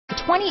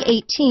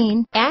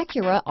2018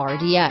 Acura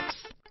RDX.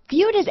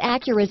 Viewed as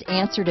Acura's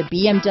answer to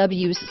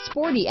BMW's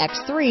sporty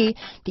X3,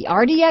 the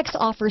RDX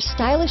offers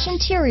stylish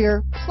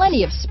interior,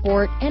 plenty of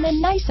sport, and a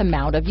nice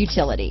amount of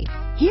utility.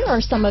 Here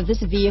are some of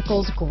this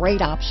vehicle's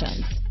great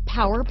options: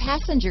 power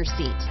passenger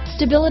seat,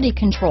 stability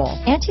control,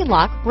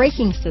 anti-lock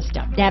braking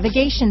system,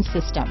 navigation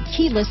system,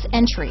 keyless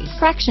entry,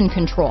 traction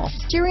control,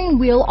 steering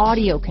wheel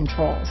audio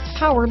controls,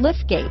 power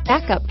liftgate,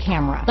 backup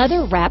camera,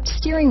 leather-wrapped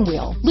steering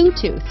wheel,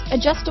 Bluetooth,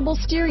 adjustable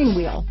steering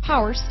wheel,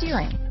 power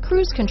steering,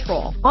 cruise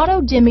control,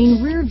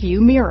 auto-dimming rear view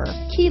mirror,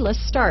 keyless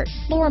start,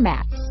 floor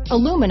mats,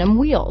 aluminum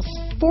wheels,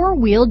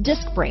 four-wheel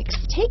disc brakes.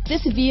 Take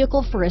this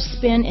vehicle for a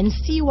spin and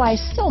see why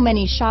so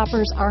many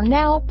shoppers are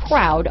now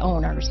proud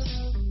owners.